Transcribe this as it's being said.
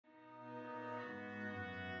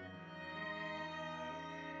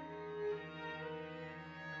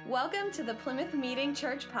Welcome to the Plymouth Meeting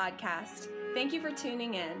Church podcast. Thank you for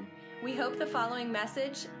tuning in. We hope the following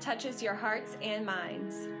message touches your hearts and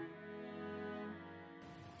minds.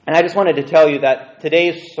 And I just wanted to tell you that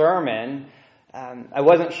today's sermon, I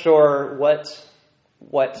wasn't sure what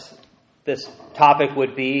this topic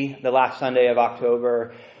would be the last Sunday of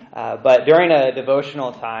October, but during a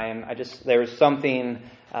devotional time, there was something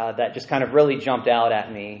that just kind of really jumped out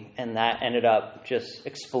at me, and that ended up just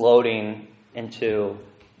exploding into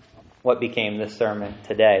what became this sermon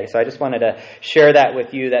today. So I just wanted to share that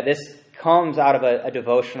with you, that this comes out of a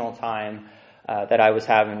devotional time that I was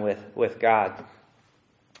having with God.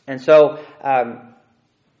 And so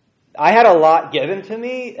I had a lot given to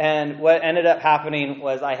me, and what ended up happening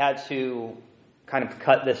was I had to kind of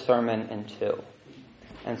cut this sermon in two.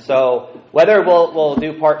 And so whether we'll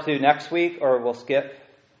do part 2 next week or we'll skip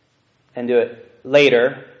and do it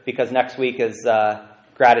later, because next week is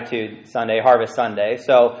Gratitude Sunday, Harvest Sunday.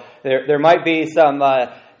 So there might be some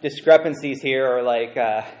discrepancies here,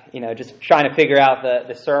 or just trying to figure out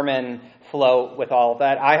the sermon flow with all of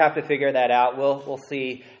that. I have to figure that out. We'll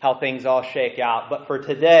see how things all shake out. But for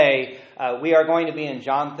today, we are going to be in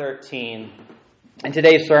John 13, and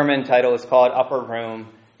today's sermon title is called Upper Room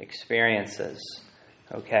Experiences.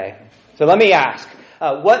 Okay, so let me ask,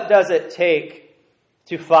 what does it take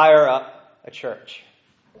to fire up a church?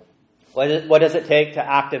 What does it take to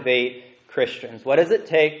activate Christians? What does it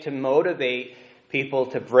take to motivate people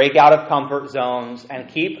to break out of comfort zones and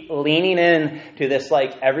keep leaning in to this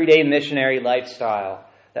everyday missionary lifestyle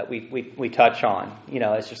that we touch on?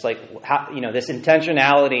 It's just this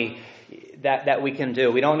intentionality that we can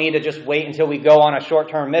do. We don't need to just wait until we go on a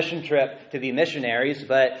short-term mission trip to be missionaries,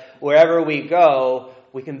 but wherever we go,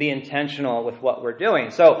 we can be intentional with what we're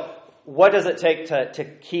doing. So what does it take to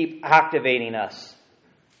keep activating us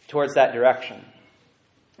towards that direction?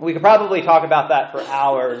 We could probably talk about that for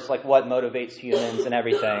hours, like what motivates humans and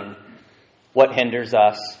everything, what hinders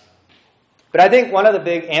us. But I think one of the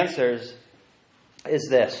big answers is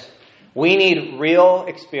this: we need real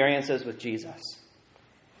experiences with Jesus.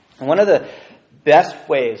 And one of the best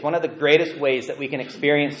ways, one of the greatest ways that we can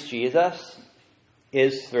experience Jesus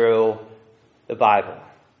is through the Bible.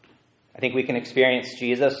 I think we can experience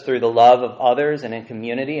Jesus through the love of others and in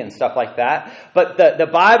community and stuff like that. But the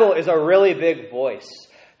Bible is a really big voice.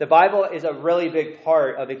 The Bible is a really big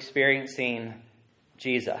part of experiencing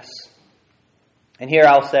Jesus. And here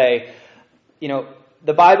I'll say,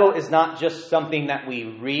 the Bible is not just something that we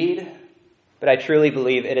read, but I truly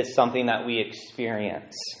believe it is something that we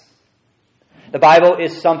experience. The Bible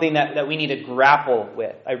is something that we need to grapple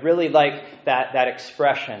with. I really like that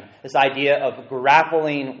expression, this idea of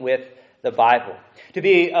grappling with the Bible. To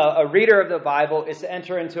be a reader of the Bible is to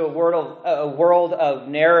enter into a world of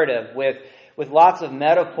narrative with lots of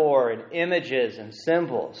metaphor and images and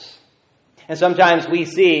symbols. And sometimes we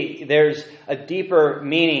see there's a deeper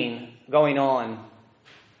meaning going on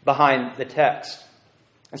behind the text.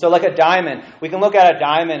 And so like a diamond, we can look at a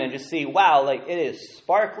diamond and just see, wow, it is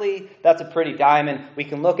sparkly. That's a pretty diamond. We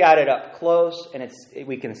can look at it up close and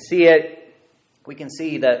we can see it. We can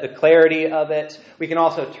see the clarity of it. We can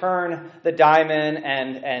also turn the diamond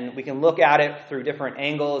and we can look at it through different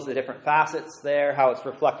angles, the different facets there, how it's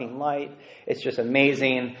reflecting light. It's just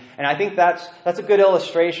amazing. And I think that's a good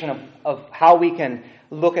illustration of how we can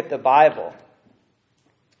look at the Bible,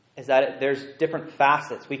 is that there's different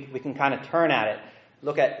facets. We can kind of turn at it,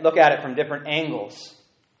 look at it from different angles.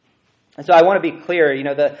 And so I want to be clear,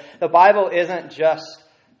 the Bible isn't just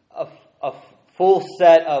a full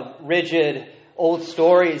set of rigid old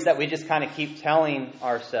stories that we just kind of keep telling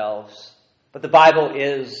ourselves. But the Bible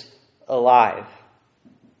is alive.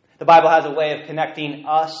 The Bible has a way of connecting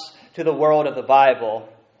us to the world of the Bible,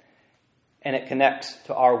 and it connects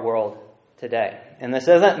to our world today. And this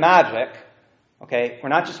isn't magic, okay? We're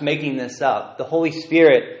not just making this up. The Holy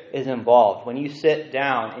Spirit is involved. When you sit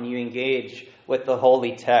down and you engage with the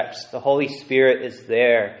holy text, the Holy Spirit is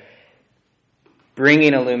there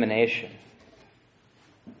bringing illumination.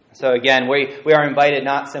 So again, we are invited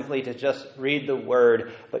not simply to just read the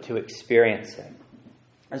Word, but to experience it.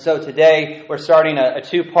 And so today, we're starting a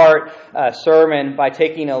 2-part sermon by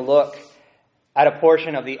taking a look at a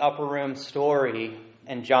portion of the upper room story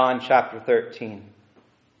in John chapter 13.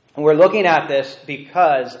 And we're looking at this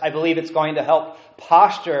because I believe it's going to help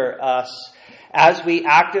posture us as we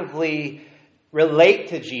actively relate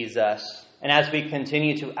to Jesus and as we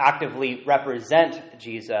continue to actively represent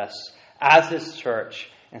Jesus as His church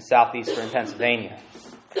in southeastern Pennsylvania.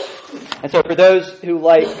 And so for those who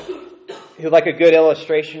like a good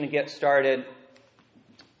illustration to get started,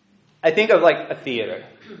 I think of a theater.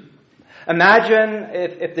 Imagine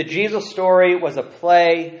if the Jesus story was a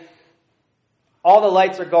play. All the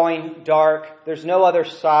lights are going dark. There's no other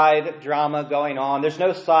side drama going on. There's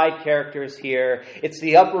no side characters here. It's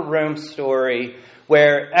the upper room story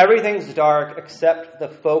where everything's dark except the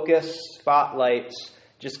focus spotlights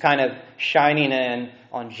just kind of shining in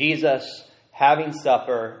on Jesus having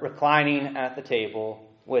supper, reclining at the table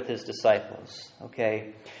with his disciples.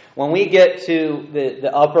 Okay? When we get to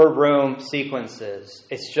the upper room sequences,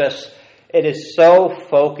 it is so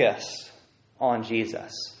focused on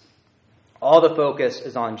Jesus. All the focus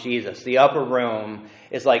is on Jesus. The upper room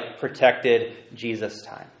is like protected Jesus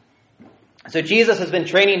time. So Jesus has been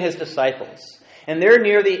training his disciples, and they're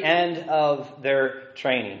near the end of their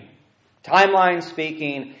training. Timeline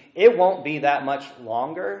speaking, it won't be that much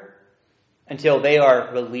longer until they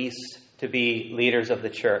are released to be leaders of the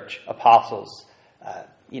church, apostles,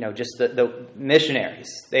 just the missionaries.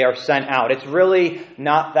 They are sent out. It's really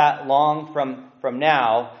not that long from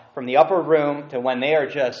now, from the upper room to when they are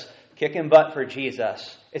just kicking butt for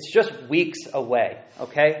Jesus. It's just weeks away,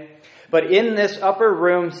 okay? But in this upper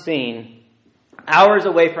room scene, hours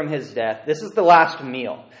away from his death, this is the last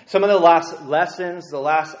meal. Some of the last lessons, the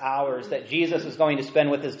last hours that Jesus is going to spend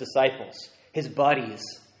with his disciples, his buddies,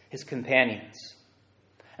 his companions.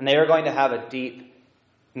 And they are going to have a deep,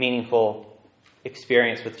 meaningful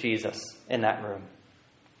experience with Jesus in that room.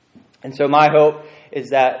 And so my hope is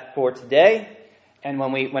that for today, and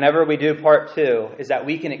whenever we do part 2, is that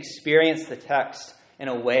we can experience the text in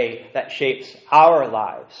a way that shapes our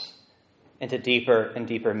lives into deeper and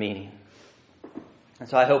deeper meaning. And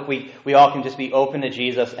so I hope we all can just be open to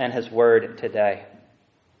Jesus and his word today.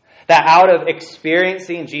 That out of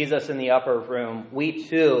experiencing Jesus in the upper room, we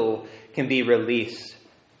too can be released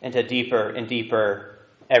into deeper and deeper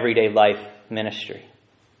everyday life ministry.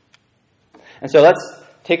 And so let's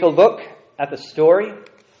take a look at the story.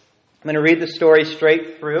 I'm going to read the story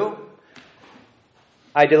straight through.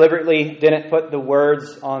 I deliberately didn't put the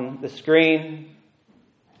words on the screen.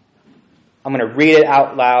 I'm going to read it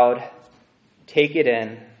out loud. Take it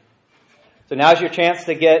in. So now's your chance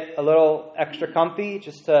to get a little extra comfy,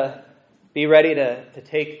 just to be ready to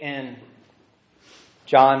take in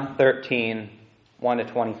John 13,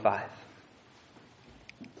 1-25.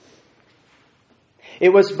 It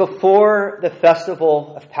was before the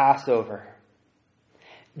festival of Passover.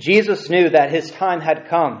 Jesus knew that his time had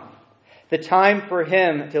come, the time for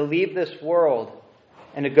him to leave this world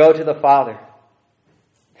and to go to the Father.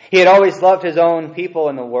 He had always loved his own people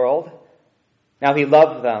in the world. Now he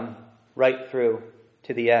loved them right through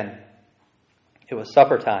to the end. It was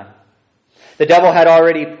supper time. The devil had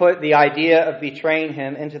already put the idea of betraying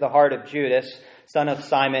him into the heart of Judas, son of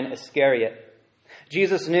Simon Iscariot.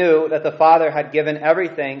 Jesus knew that the Father had given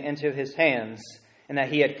everything into his hands, and that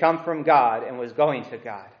he had come from God and was going to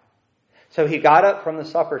God. So he got up from the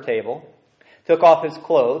supper table, took off his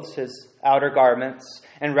clothes, his outer garments,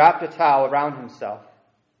 and wrapped a towel around himself.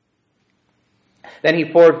 Then he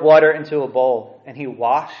poured water into a bowl, and he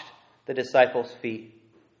washed the disciples' feet,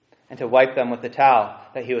 and to wipe them with the towel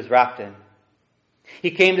that he was wrapped in.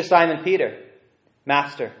 He came to Simon Peter.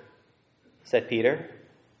 "Master," said Peter,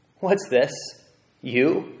 "what's this?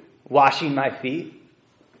 You washing my feet?"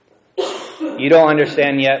 "You don't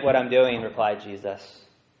understand yet what I'm doing," replied Jesus.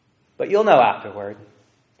 "But you'll know afterward."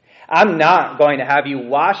 "I'm not going to have you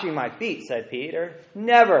washing my feet," said Peter.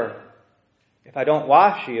 "Never. If I don't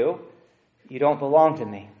wash you, you don't belong to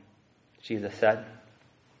me," Jesus said.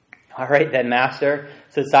 "All right then, Master,"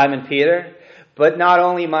 said Simon Peter. "But not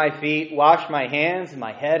only my feet, wash my hands and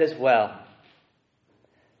my head as well."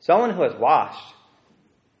 "Someone who has washed,"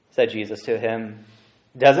 said Jesus to him,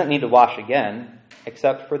 "doesn't need to wash again,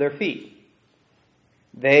 except for their feet.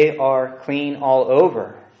 They are clean all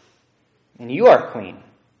over, and you are clean,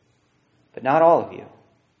 but not all of you."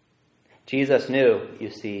 Jesus knew, you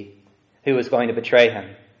see, who was going to betray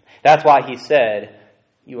him. That's why he said,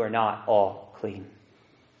 "You are not all clean."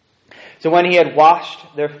 So when he had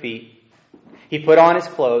washed their feet, he put on his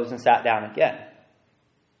clothes and sat down again.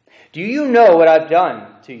 "Do you know what I've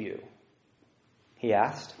done to you?" he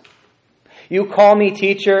asked. "You call me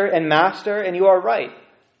teacher and master, and you are right.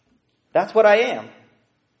 That's what I am.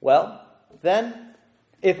 Well, then,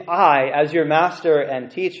 if I, as your master and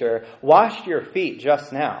teacher, washed your feet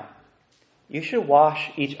just now, you should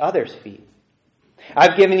wash each other's feet.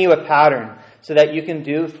 I've given you a pattern so that you can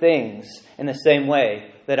do things in the same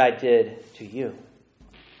way that I did to you.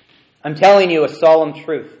 I'm telling you a solemn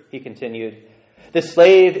truth," he continued. "The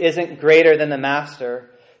slave isn't greater than the master.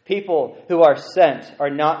 People who are sent are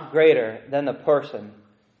not greater than the person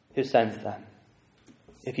who sends them.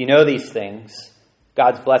 If you know these things,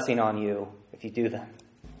 God's blessing on you if you do them."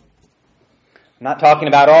 I'm not talking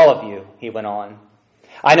about all of you, he went on.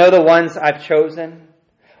 I know the ones I've chosen.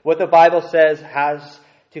 What the Bible says has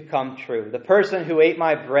to come true. The person who ate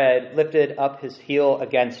my bread lifted up his heel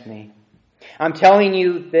against me. I'm telling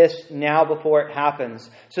you this now before it happens,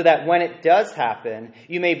 so that when it does happen,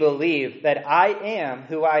 you may believe that I am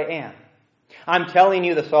who I am. I'm telling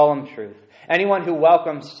you the solemn truth. Anyone who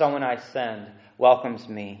welcomes someone I send welcomes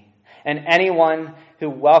me. And anyone who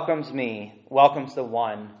welcomes me welcomes the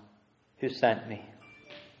one who sent me.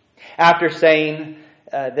 After saying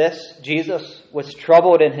this, Jesus was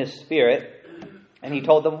troubled in his spirit, and he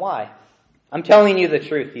told them why. I'm telling you the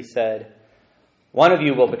truth, he said. One of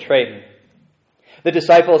you will betray me. The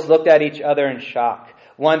disciples looked at each other in shock,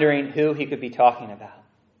 wondering who he could be talking about.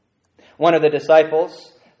 One of the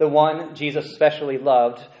disciples, the one Jesus especially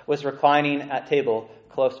loved, was reclining at table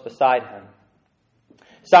close beside him.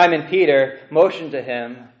 Simon Peter motioned to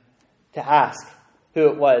him to ask who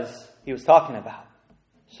it was he was talking about.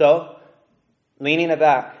 So, leaning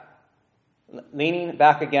back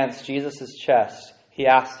against Jesus' chest, he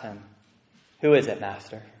asked him, "Who is it,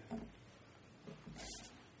 Master?"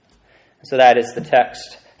 So that is the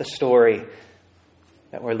text, the story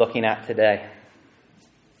that we're looking at today.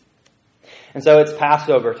 And so it's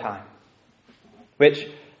Passover time, which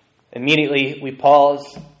immediately we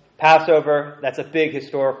pause. Passover, that's a big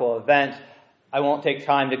historical event. I won't take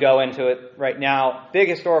time to go into it right now. Big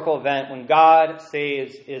historical event when God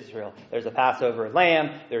saves Israel. There's a Passover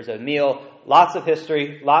lamb, there's a meal, lots of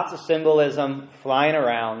history, lots of symbolism flying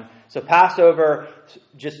around. So Passover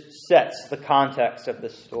just sets the context of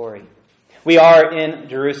this story. We are in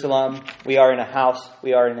Jerusalem. We are in a house.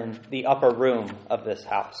 We are in the upper room of this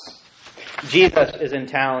house. Jesus is in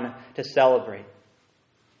town to celebrate.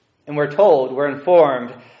 And we're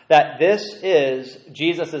informed that this is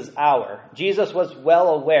Jesus' hour. Jesus was well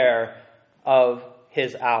aware of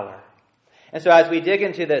his hour. And so as we dig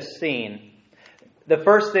into this scene, the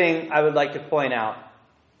first thing I would like to point out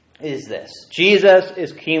is this. Jesus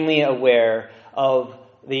is keenly aware of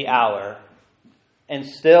the hour, and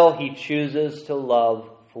still he chooses to love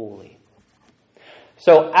fully.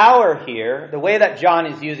 So hour here, the way that John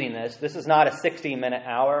is using this is not a 60-minute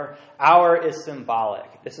hour. Hour is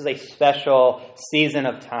symbolic. This is a special season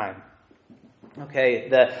of time. Okay,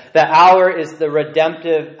 the hour is the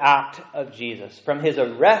redemptive act of Jesus. From his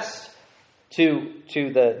arrest to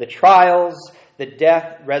the trials, the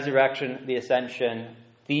death, resurrection, the ascension,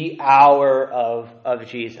 the hour of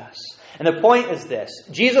Jesus. And the point is this.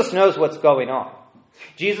 Jesus knows what's going on.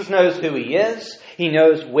 Jesus knows who he is. He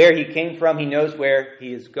knows where he came from. He knows where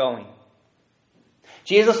he is going.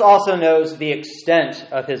 Jesus also knows the extent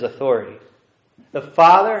of his authority. The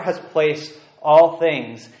Father has placed all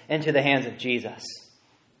things into the hands of Jesus.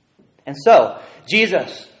 And so,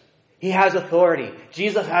 Jesus, he has authority.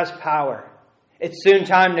 Jesus has power. It's soon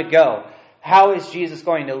time to go. How is Jesus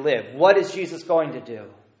going to live? What is Jesus going to do?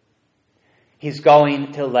 He's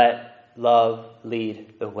going to let love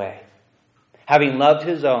lead the way. Having loved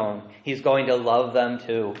his own, he's going to love them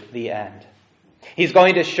to the end. He's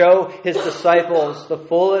going to show his disciples the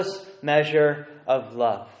fullest measure of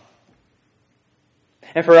love.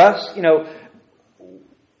 And for us,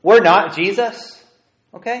 we're not Jesus,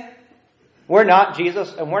 okay? We're not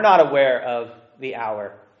Jesus, and we're not aware of the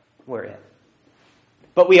hour we're in.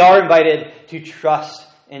 But we are invited to trust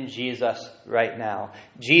in Jesus right now.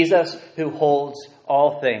 Jesus who holds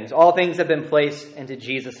all things. All things have been placed into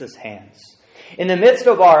Jesus' hands. In the midst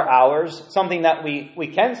of our hours, something that we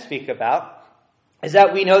can speak about is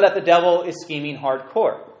that we know that the devil is scheming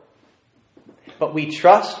hardcore. But we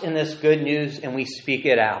trust in this good news and we speak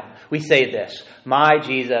it out. We say this, my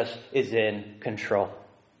Jesus is in control.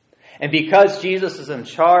 And because Jesus is in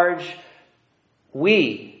charge,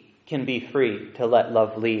 we can be free to let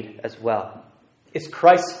love lead as well. It's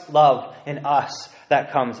Christ's love in us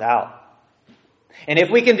that comes out. And if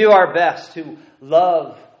we can do our best to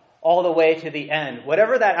love all the way to the end,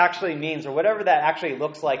 whatever that actually means or whatever that actually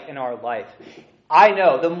looks like in our life, I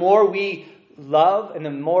know the more we love and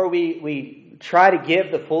the more we try to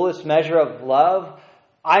give the fullest measure of love,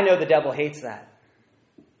 I know the devil hates that.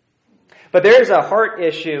 But there's a heart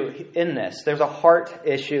issue in this. There's a heart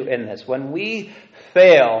issue in this. When we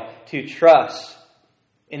fail to trust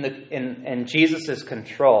in Jesus'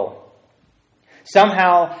 control,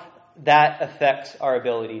 somehow that affects our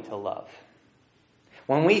ability to love.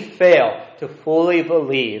 When we fail to fully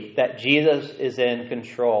believe that Jesus is in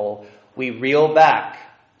control, we reel back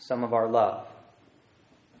some of our love.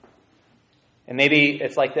 And maybe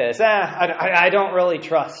it's like this, I don't really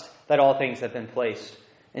trust that all things have been placed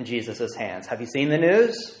in Jesus' hands. Have you seen the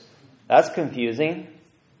news? That's confusing.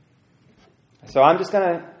 So I'm just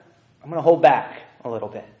going to I'm going to hold back a little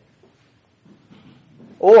bit.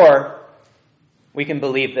 Or we can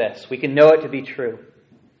believe this. We can know it to be true.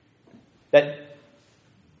 That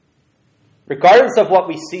regardless of what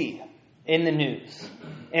we see in the news,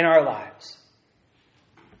 in our lives,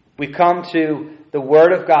 we come to the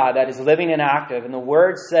Word of God that is living and active, and the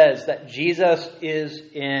Word says that Jesus is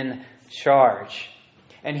in charge.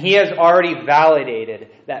 And He has already validated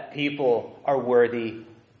that people are worthy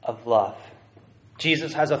of love.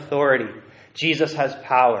 Jesus has authority. Jesus has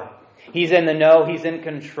power. He's in the know, He's in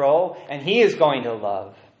control, and He is going to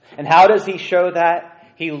love. And how does He show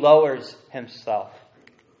that? He lowers Himself.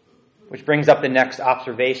 Which brings up the next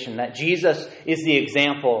observation, that Jesus is the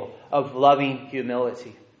example of loving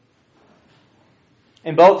humility.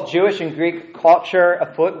 In both Jewish and Greek culture,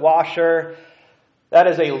 a foot washer, that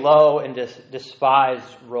is a low and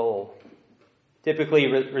despised role, typically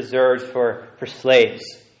reserved for slaves.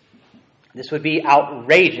 This would be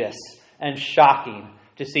outrageous and shocking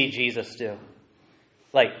to see Jesus do.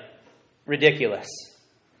 Like, ridiculous.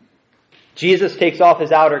 Jesus takes off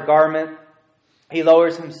his outer garment, He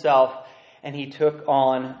lowers Himself, and He took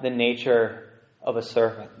on the nature of a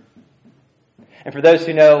servant. And for those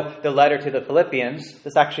who know the letter to the Philippians,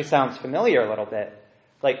 this actually sounds familiar a little bit.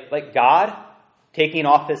 Like God taking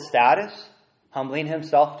off His status, humbling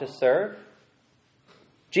Himself to serve.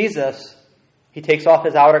 Jesus, He takes off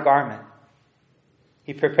His outer garment.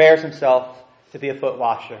 He prepares Himself to be a foot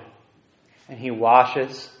washer. And He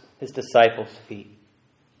washes His disciples' feet.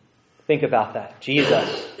 Think about that.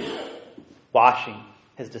 Jesus washing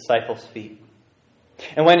His disciples' feet.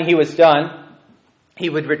 And when He was done, He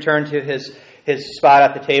would return to his spot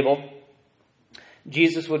at the table.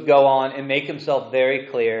 Jesus would go on and make Himself very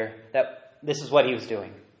clear that this is what He was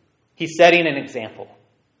doing. He's setting an example.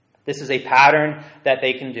 This is a pattern that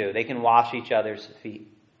they can do. They can wash each other's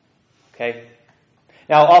feet. Okay?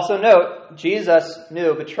 Now also note, Jesus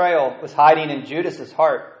knew betrayal was hiding in Judas's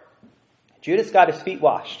heart. Judas got his feet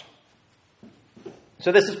washed.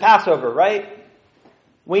 So this is Passover, right?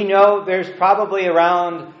 We know there's probably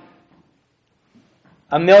around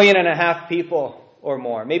 1.5 million people or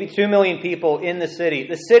more, maybe 2 million people in the city.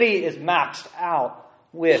 The city is maxed out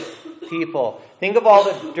with people. Think of all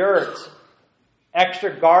the dirt,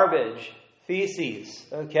 extra garbage, feces,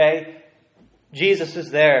 okay? Jesus is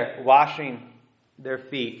there washing their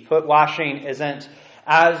feet. Foot washing isn't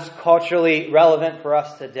as culturally relevant for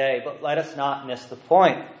us today, but let us not miss the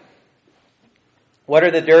point. What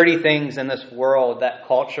are the dirty things in this world that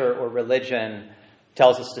culture or religion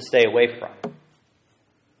tells us to stay away from?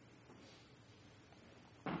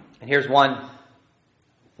 And here's one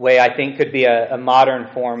way I think could be a modern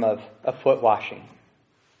form of foot washing.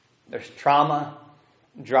 There's trauma,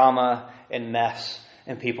 drama, and mess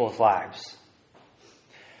in people's lives.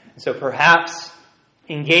 And so perhaps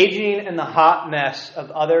engaging in the hot mess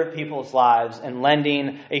of other people's lives and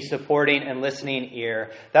lending a supporting and listening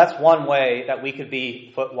ear, that's one way that we could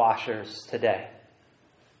be foot washers today.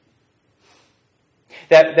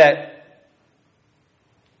 That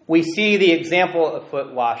we see the example of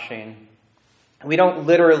foot washing. We don't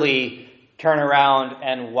literally turn around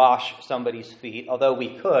and wash somebody's feet, although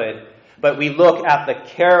we could, but we look at the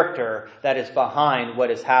character that is behind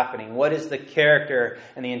what is happening. What is the character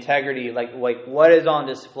and the integrity? Like what is on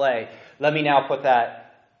display? Let me now put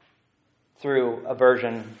that through a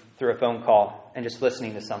version, through a phone call, and just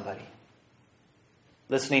listening to somebody.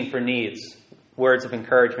 Listening for needs, words of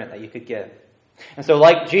encouragement that you could give. And so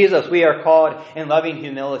like Jesus, we are called in loving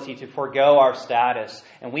humility to forego our status.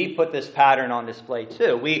 And we put this pattern on display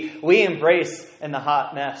too. We embrace in the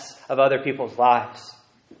hot mess of other people's lives.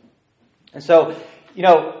 And so,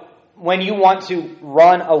 when you want to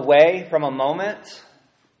run away from a moment,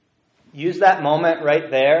 use that moment right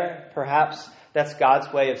there. Perhaps that's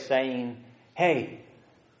God's way of saying, hey,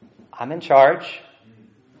 I'm in charge.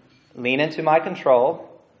 Lean into my control.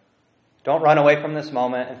 Don't run away from this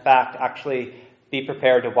moment. In fact, actually be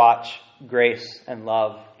prepared to watch grace and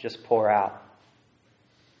love just pour out.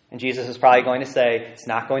 And Jesus is probably going to say, it's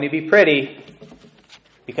not going to be pretty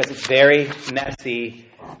because it's very messy.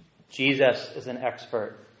 Jesus is an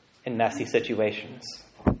expert in messy situations.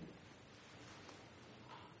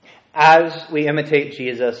 As we imitate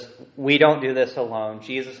Jesus, we don't do this alone.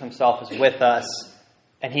 Jesus Himself is with us,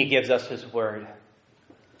 and He gives us His word.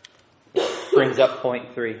 Brings up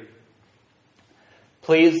point 3.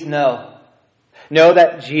 Please know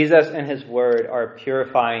that Jesus and His word are a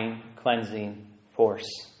purifying, cleansing force.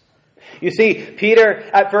 You see, Peter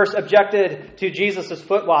at first objected to Jesus'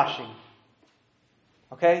 foot washing.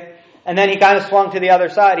 Okay? And then he kind of swung to the other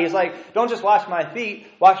side. He's like, don't just wash my feet,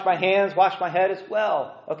 wash my hands, wash my head as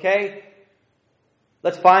well. Okay?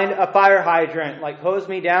 Let's find a fire hydrant, like hose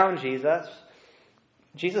me down, Jesus.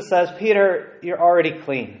 Jesus says, Peter, you're already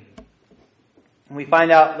clean. And we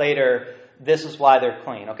find out later this is why they're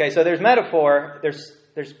clean. Okay, so there's metaphor. There's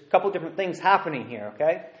a couple different things happening here,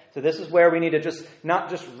 okay? So this is where we need to not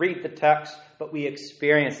just read the text, but we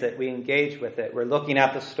experience it. We engage with it. We're looking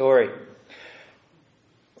at the story.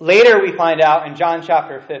 Later we find out in John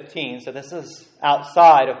chapter 15, so this is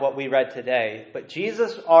outside of what we read today, but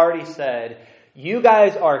Jesus already said, you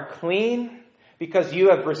guys are clean because you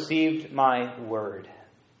have received my word.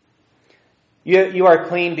 You are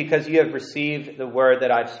clean because you have received the word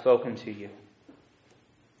that I've spoken to you.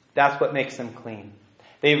 That's what makes them clean.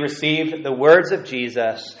 They've received the words of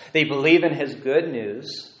Jesus. They believe in his good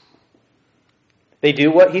news. They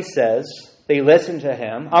do what he says. They listen to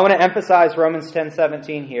him. I want to emphasize Romans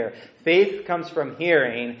 10:17 here. Faith comes from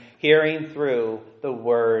hearing through the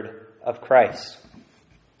word of Christ.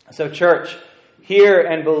 So church, hear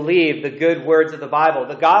and believe the good words of the Bible,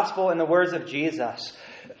 the gospel and the words of Jesus.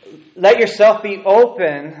 Let yourself be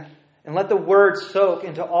open and let the word soak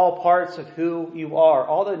into all parts of who you are,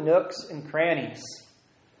 all the nooks and crannies,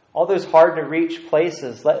 all those hard to reach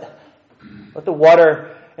places. Let the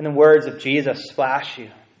water and the words of Jesus splash you.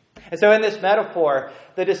 And so in this metaphor,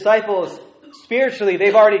 the disciples, spiritually,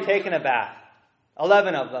 they've already taken a bath.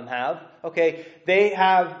 11 of them have. Okay, they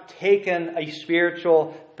have taken a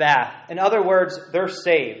spiritual bath. In other words, they're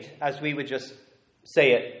saved, as we would just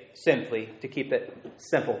say it simply, to keep it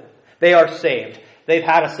simple. They are saved. They've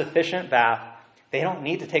had a sufficient bath. They don't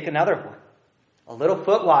need to take another one. A little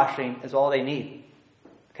foot washing is all they need.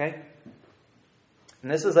 Okay?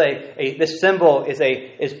 And this is this symbol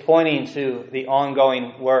is pointing to the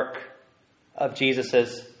ongoing work of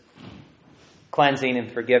Jesus' cleansing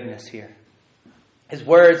and forgiveness here. His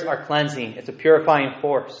words are cleansing. It's a purifying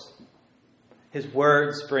force. His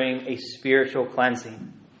words bring a spiritual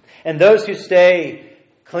cleansing. And those who stay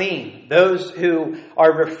clean, those who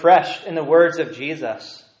are refreshed in the words of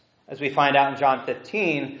Jesus, as we find out in John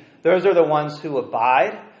 15, those are the ones who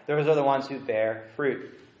abide. Those are the ones who bear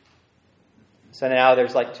fruit. So now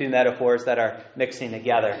there's like two metaphors that are mixing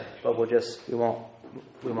together, but we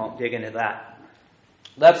won't dig into that.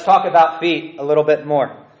 Let's talk about feet a little bit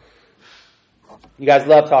more. You guys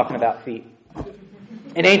love talking about feet.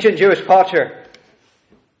 In ancient Jewish culture,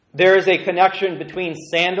 there is a connection between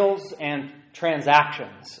sandals and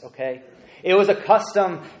transactions, okay? It was a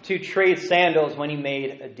custom to trade sandals when you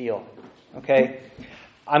made a deal, okay?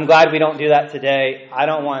 I'm glad we don't do that today. I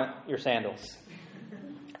don't want your sandals.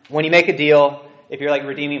 When you make a deal, if you're like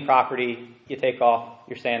redeeming property, you take off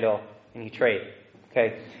your sandal and you trade,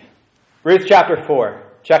 okay? Ruth chapter 4.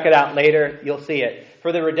 Check it out later. You'll see it.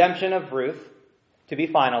 For the redemption of Ruth to be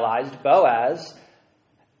finalized, Boaz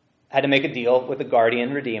had to make a deal with the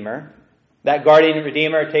guardian redeemer. That guardian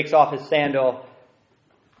redeemer takes off his sandal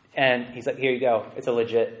and he's like, here you go. It's a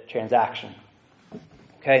legit transaction.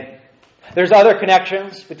 Okay? There's other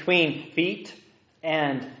connections between feet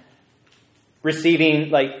and receiving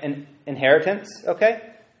like an inheritance. Okay?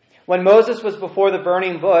 When Moses was before the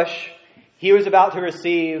burning bush, he was about to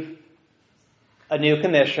receive a new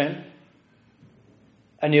commission,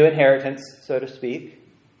 a new inheritance, so to speak.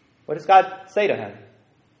 What does God say to him?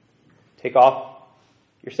 Take off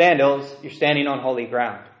your sandals. You're standing on holy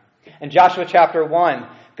ground. In Joshua chapter 1,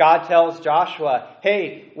 God tells Joshua,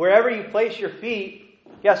 hey, wherever you place your feet,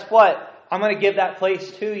 guess what? I'm going to give that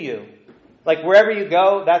place to you. Like wherever you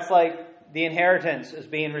go, that's like the inheritance is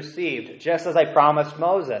being received, just as I promised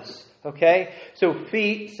Moses. Okay? So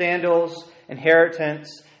feet, sandals,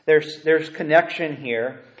 inheritance, there's connection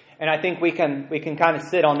here. And I think we can kind of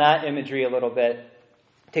sit on that imagery a little bit.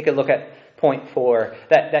 Take a look at point 4,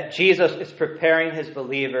 that Jesus is preparing his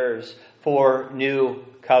believers for new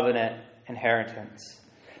covenant inheritance.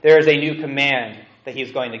 There is a new command that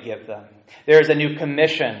he's going to give them. There is a new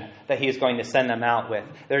commission that he is going to send them out with.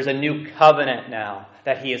 There's a new covenant now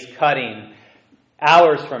that he is cutting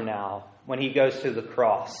hours from now when he goes to the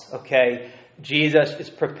cross. Okay? Jesus is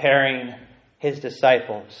preparing his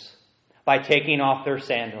disciples by taking off their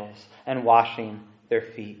sandals and washing their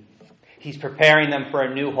feet. He's preparing them for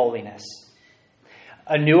a new holiness,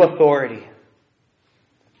 a new authority,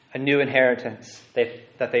 a new inheritance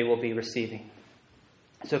that they will be receiving.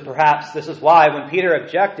 So perhaps this is why when Peter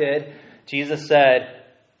objected, Jesus said,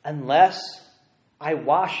 unless I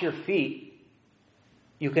wash your feet,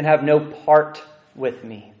 you can have no part with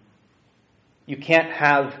me. You can't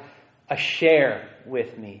have a share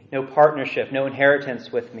with me, no partnership, no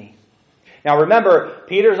inheritance with me. Now remember,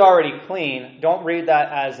 Peter's already clean. Don't read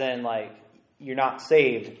that as in like, you're not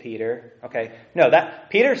saved, Peter. Okay? No,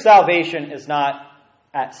 that Peter's salvation is not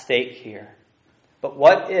at stake here. But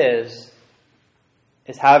what is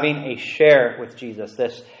having a share with Jesus,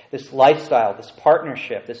 this lifestyle, this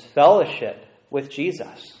partnership, this fellowship with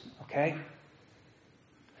Jesus. Okay?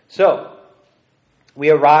 So, we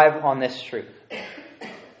arrive on this truth.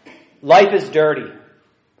 Life is dirty.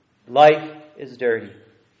 Life is dirty.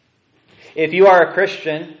 If you are a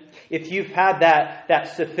Christian, if you've had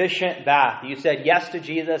that sufficient bath, you said yes to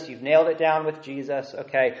Jesus, you've nailed it down with Jesus,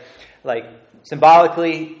 okay, like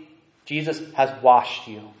symbolically, Jesus has washed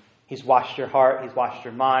you. He's washed your heart, He's washed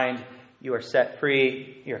your mind, you are set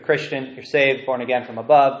free, you're a Christian, you're saved, born again from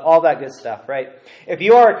above, all that good stuff, right? If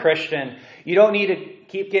you are a Christian, you don't need to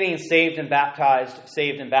keep getting saved and baptized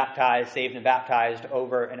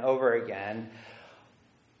over and over again.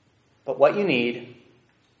 But what you need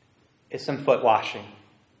is some foot washing.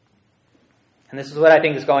 And this is what I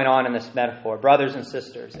think is going on in this metaphor. Brothers and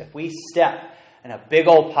sisters, if we step in a big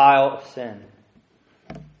old pile of sin,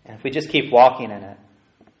 and if we just keep walking in it,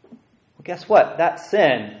 well, guess what? That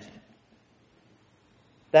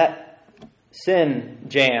sin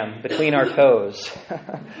jam between our toes,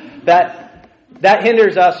 that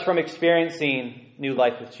hinders us from experiencing new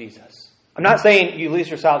life with Jesus. I'm not saying you lose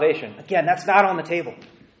your salvation. Again, that's not on the table.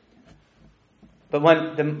 But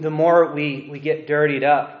when the more we get dirtied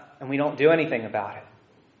up and we don't do anything about it,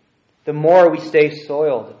 the more we stay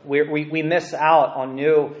soiled. We miss out on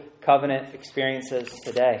new covenant experiences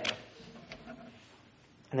today.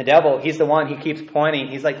 And the devil, he's the one, he keeps pointing.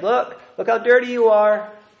 He's like, look how dirty you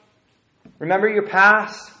are. Remember your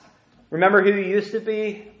past. Remember who you used to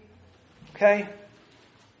be. Okay?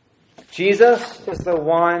 Jesus is the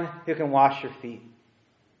one who can wash your feet.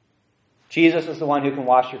 Jesus is the one who can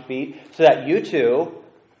wash your feet so that you too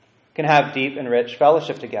can have deep and rich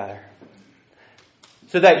fellowship together.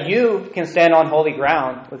 So that you can stand on holy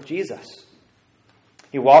ground with Jesus.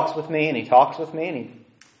 He walks with me and He talks with me and He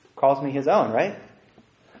calls me His own, right?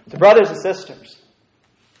 So brothers and sisters,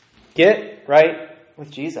 get right with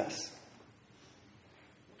Jesus.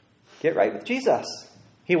 Get right with Jesus.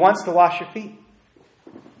 He wants to wash your feet.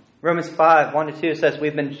 Romans 5, 1-2 says,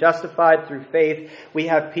 we've been justified through faith. We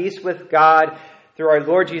have peace with God through our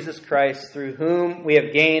Lord Jesus Christ, through whom we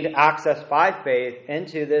have gained access by faith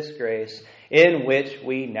into this grace in which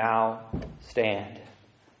we now stand.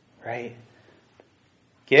 Right?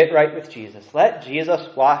 Get right with Jesus. Let Jesus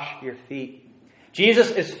wash your feet.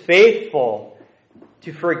 Jesus is faithful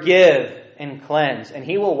to forgive and cleanse, and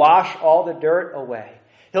He will wash all the dirt away.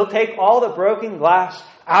 He'll take all the broken glass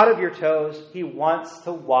out of your toes. He wants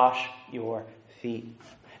to wash your feet.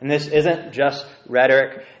 And this isn't just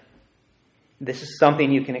rhetoric. This is something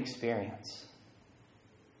you can experience.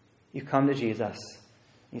 You come to Jesus.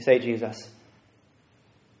 You say, Jesus,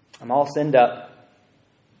 I'm all sinned up.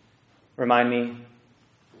 Remind me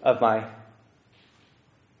of my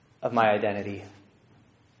identity.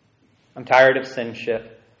 I'm tired of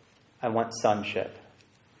sinship. I want sonship.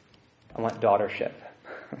 I want daughtership.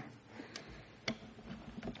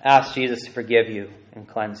 Ask Jesus to forgive you and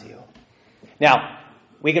cleanse you. Now,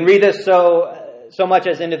 we can read this so much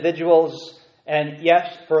as individuals, and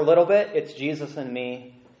yes, for a little bit, it's Jesus and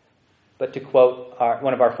me. But to quote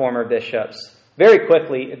one of our former bishops, very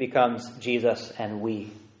quickly it becomes Jesus and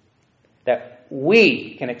we. That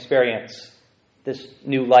we can experience this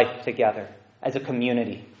new life together as a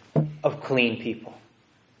community of clean people.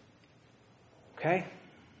 Okay?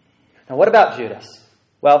 Now what about Judas?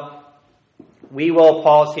 Well, we will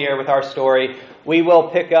pause here with our story. We will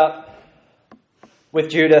pick up with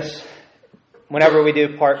Judas whenever we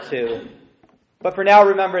do part 2. But for now,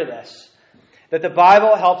 remember this, that the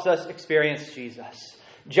Bible helps us experience Jesus.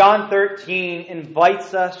 John 13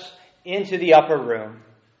 invites us into the upper room.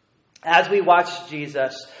 As we watched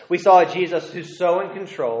Jesus, we saw a Jesus who's so in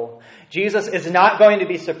control. Jesus is not going to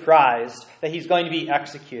be surprised that He's going to be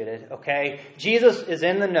executed, okay? Jesus is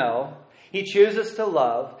in the know. He chooses to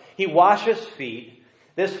love. He washes feet.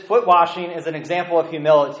 This foot washing is an example of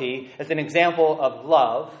humility. It's an example of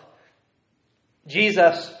love.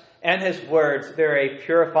 Jesus and His words, they're a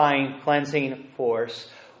purifying, cleansing force.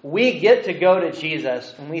 We get to go to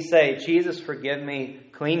Jesus and we say, Jesus, forgive me,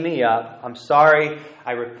 clean me up. I'm sorry,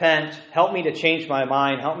 I repent. Help me to change my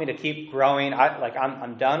mind. Help me to keep growing.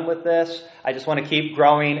 I'm done with this. I just want to keep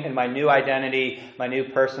growing in my new identity, my new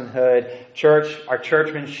personhood. Church, our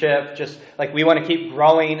churchmanship, just like we want to keep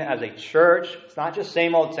growing as a church. It's not just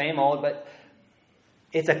same old, but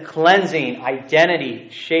it's a cleansing,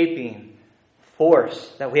 identity-shaping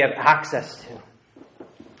force that we have access to.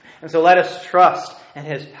 And so let us trust in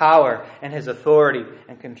His power and His authority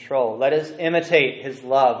and control. Let us imitate His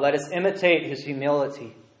love. Let us imitate His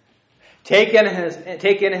humility. Take in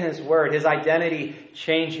His word, His identity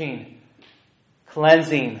changing,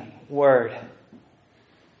 cleansing word.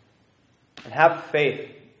 And have faith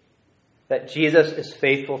that Jesus is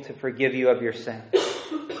faithful to forgive you of your sins.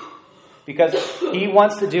 Because He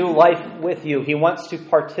wants to do life with you. He wants to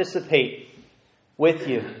participate with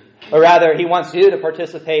you. Or rather, He wants you to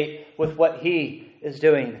participate with what He is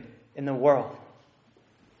doing in the world.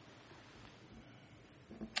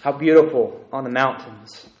 How beautiful on the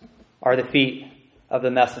mountains are the feet of the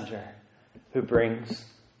messenger who brings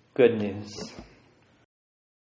good news.